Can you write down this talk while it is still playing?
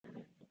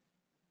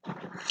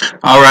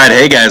All right,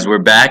 hey guys, we're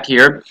back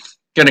here.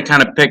 Gonna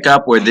kind of pick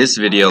up where this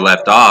video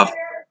left off.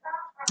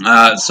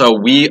 So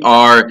we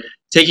are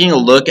taking a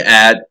look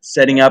at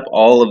setting up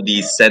all of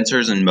these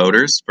sensors and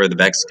motors for the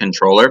VEX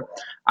controller.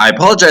 I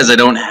apologize I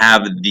don't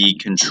have the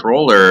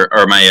controller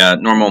or my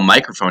normal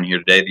microphone here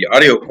today. The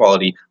audio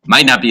quality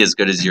might not be as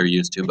good as you're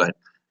used to, but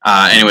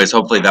anyways,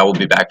 hopefully that will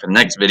be back for the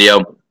next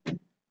video.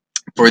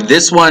 For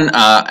this one,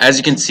 as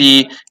you can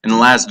see in the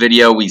last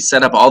video, we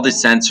set up all the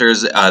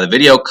sensors. The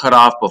video cut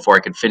off before I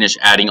could finish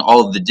adding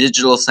all of the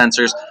digital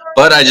sensors,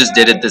 but I just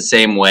did it the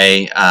same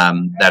way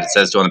that it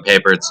says to on the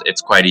paper.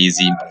 It's quite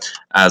easy,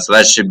 so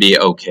that should be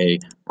okay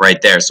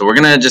right there. So we're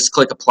going to just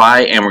click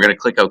apply, and we're going to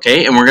click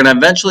OK, and we're going to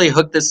eventually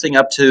hook this thing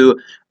up to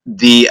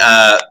the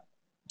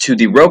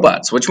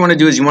robots. What you want to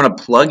do is you want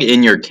to plug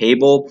in your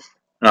cable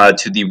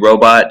to the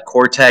robot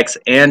Cortex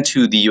and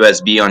to the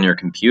USB on your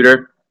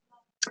computer,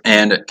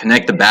 and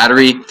connect the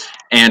battery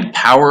and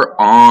power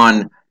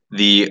on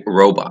the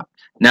robot.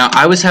 Now,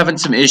 I was having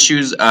some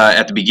issues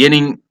at the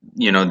beginning.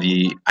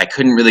 I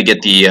couldn't really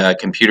get the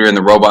computer and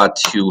the robot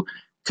to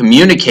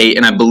communicate,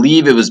 and I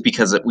believe it was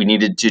because we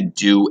needed to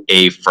do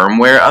a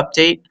firmware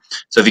update.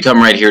 So if you come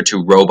right here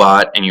to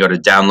robot and you go to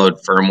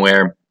download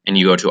firmware and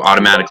you go to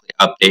automatically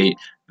update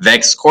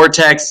VEX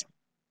Cortex,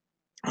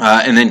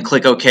 and then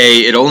click OK.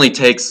 It only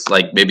takes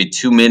like maybe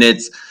 2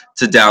 minutes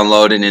to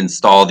download and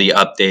install the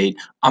update.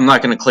 I'm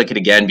not going to click it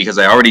again because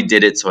I already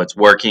did it, so it's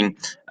working.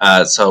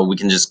 So we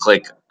can just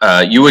click,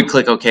 you would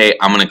click OK.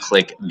 I'm going to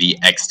click the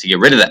X to get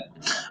rid of that.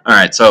 All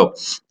right, so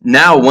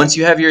now once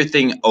you have your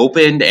thing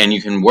opened and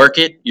you can work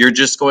it, you're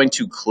just going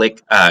to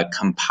click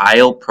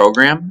compile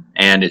program,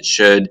 and it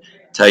should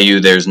tell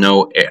you there's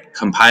no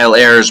compile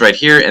errors right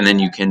here, and then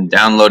you can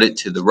download it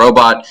to the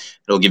robot.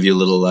 It'll give you a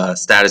little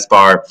status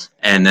bar,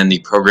 and then the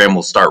program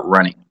will start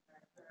running.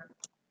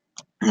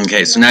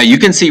 Okay, so now you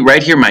can see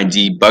right here my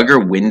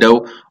debugger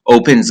window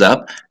opens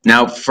up.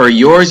 Now for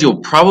yours, you'll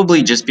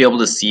probably just be able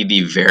to see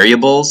the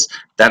variables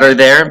that are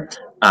there.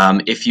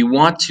 If you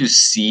want to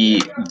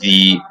see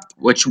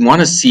what you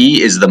want to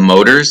see is the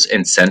motors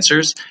and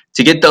sensors.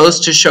 To get those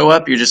to show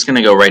up, you're just going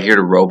to go right here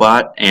to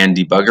Robot and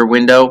Debugger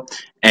Window,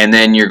 and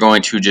then you're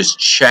going to just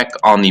check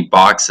on the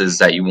boxes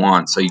that you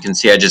want. So you can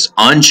see I just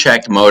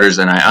unchecked motors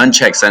and I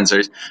unchecked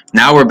sensors.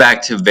 Now we're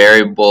back to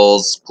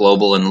variables,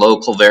 global and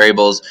local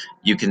variables.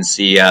 You can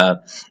see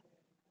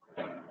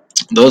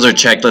those are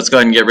checked. Let's go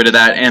ahead and get rid of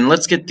that, and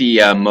let's get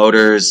the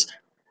motors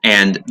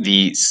and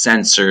the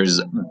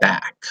sensors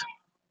back.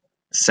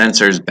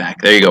 Sensors back.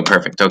 There you go.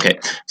 Perfect. Okay.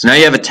 So now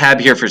you have a tab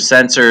here for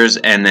sensors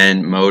and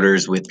then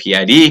motors with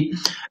PID.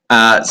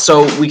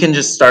 So we can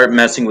just start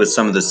messing with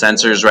some of the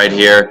sensors right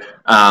here.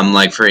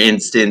 Like for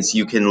instance,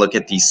 you can look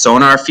at the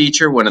sonar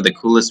feature, one of the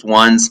coolest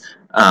ones.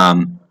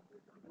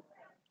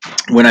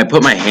 When I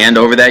put my hand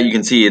over that, you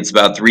can see it's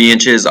about 3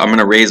 inches. I'm going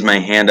to raise my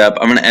hand up.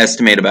 I'm going to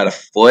estimate about a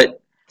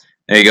foot.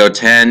 There you go,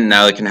 10.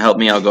 Now it can help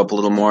me. I'll go up a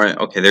little more.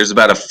 Okay, there's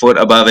about a foot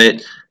above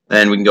it.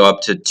 Then we can go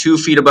up to 2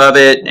 feet above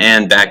it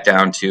and back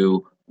down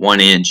to 1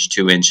 inch,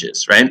 2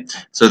 inches, right?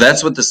 So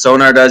that's what the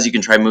sonar does. You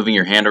can try moving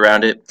your hand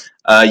around it.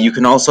 You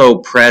can also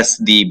press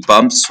the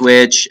bump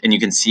switch, and you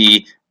can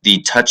see the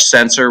touch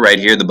sensor right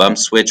here. The bump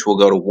switch will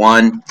go to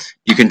 1.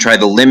 You can try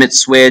the limit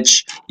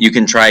switch. You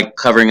can try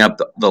covering up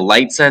the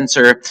light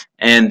sensor.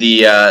 And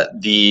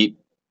the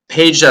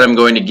page that I'm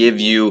going to give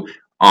you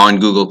on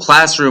Google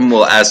Classroom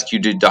will ask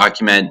you to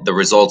document the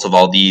results of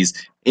all these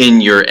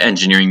in your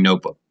engineering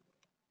notebook.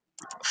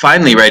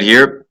 Finally, right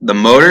here, the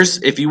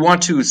motors. If you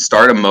want to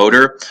start a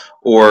motor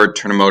or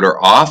turn a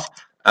motor off,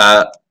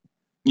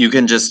 you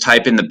can just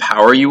type in the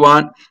power you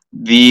want.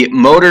 The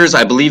motors,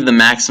 I believe the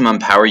maximum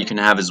power you can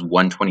have is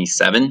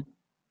 127.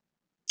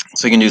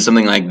 So you can do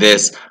something like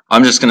this.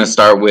 I'm just going to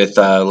start with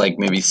like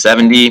maybe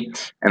 70,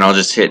 and I'll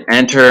just hit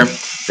enter.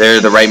 There,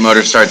 the right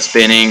motor starts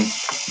spinning.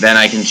 Then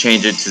I can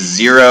change it to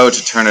 0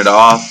 to turn it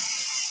off,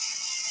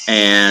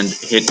 and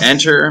hit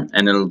enter,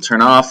 and it'll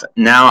turn off.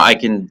 Now I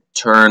can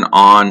turn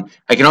on.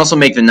 I can also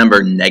make the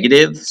number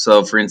negative.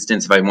 So for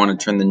instance, if I want to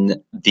turn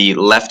the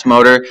left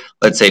motor,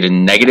 let's say to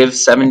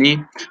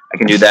 -70, I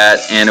can do that,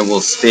 and it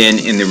will spin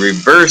in the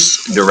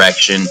reverse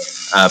direction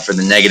for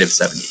the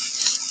 -70.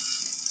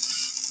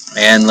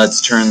 And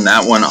let's turn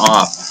that one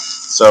off.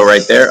 So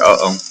right there,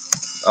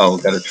 oh,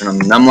 got to turn on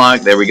the num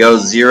lock. There we go,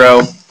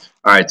 0.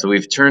 All right, so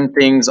we've turned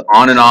things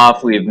on and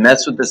off. We've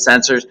messed with the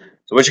sensors.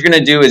 So what you're going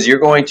to do is you're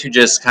going to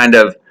just kind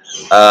of,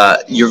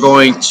 you're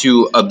going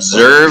to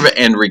observe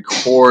and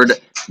record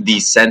the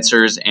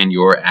sensors and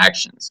your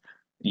actions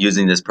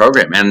using this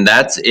program. And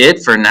that's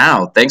it for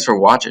now. Thanks for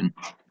watching.